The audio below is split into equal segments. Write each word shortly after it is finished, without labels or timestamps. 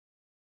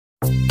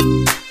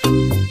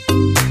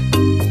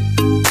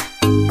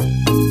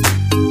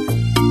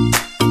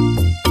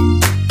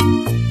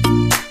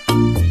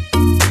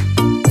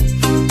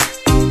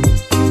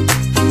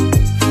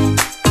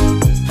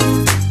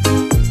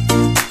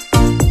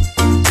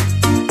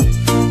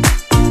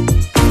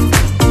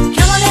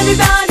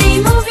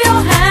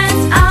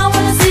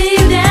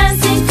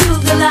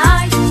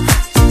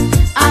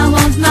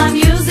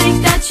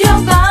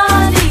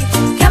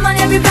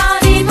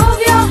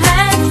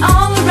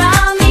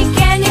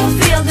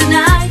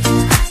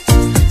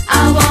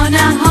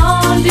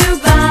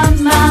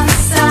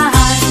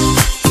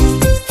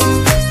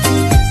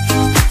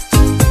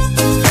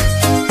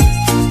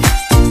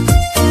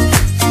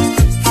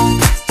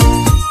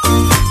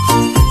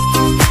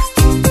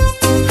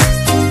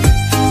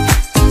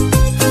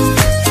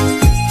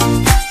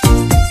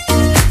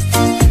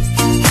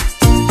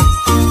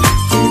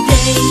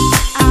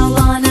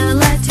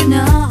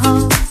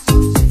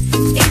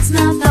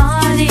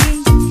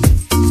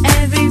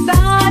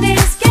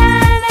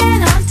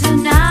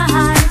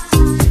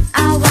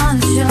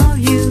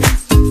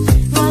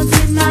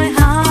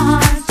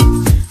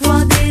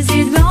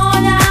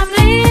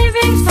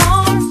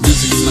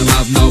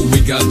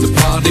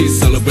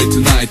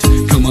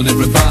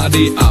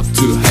everybody up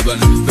to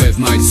heaven with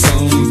my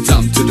song.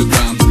 Jump to the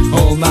ground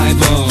all night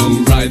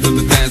long. Right on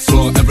the dance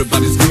floor,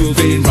 everybody's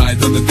grooving. Right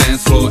on the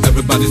dance floor,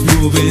 everybody's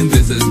moving.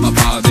 This is my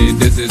party,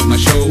 this is my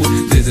show,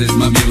 this is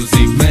my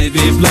music made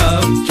with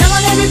love. Come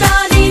on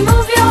everybody,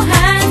 move your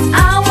hands.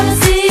 I wanna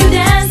see you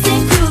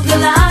dancing to the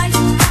light.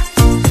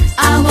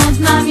 I want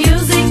my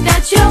music,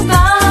 that's your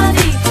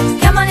body.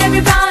 Come on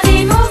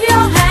everybody, move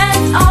your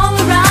hands all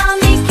around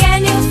me.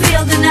 Can you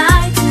feel the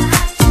night?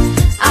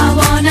 I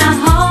wanna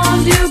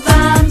hold you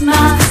by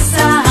my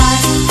side.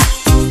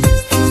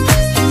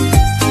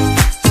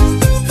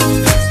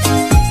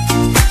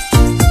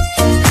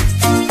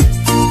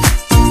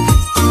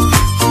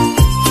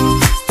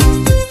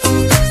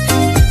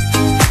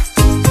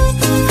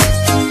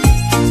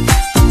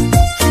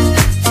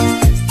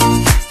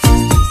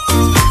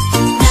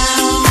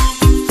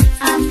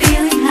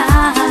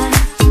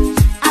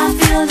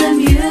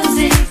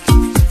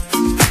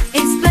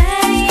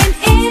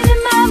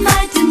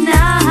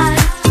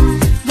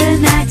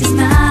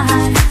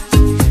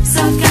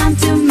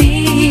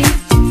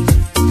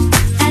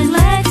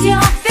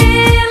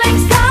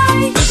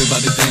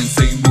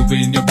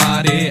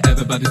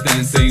 Everybody's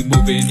dancing,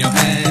 moving your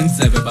hands.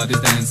 Everybody's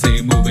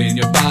dancing, moving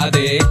your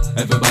body.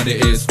 Everybody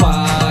is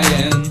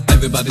flying.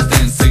 Everybody's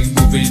dancing,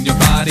 moving your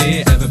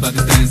body.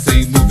 Everybody's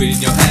dancing, moving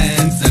your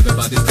hands.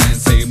 Everybody's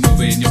dancing,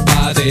 moving your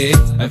body.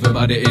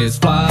 Everybody is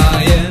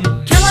flying.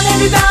 Come on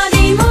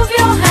everybody, move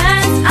your hands.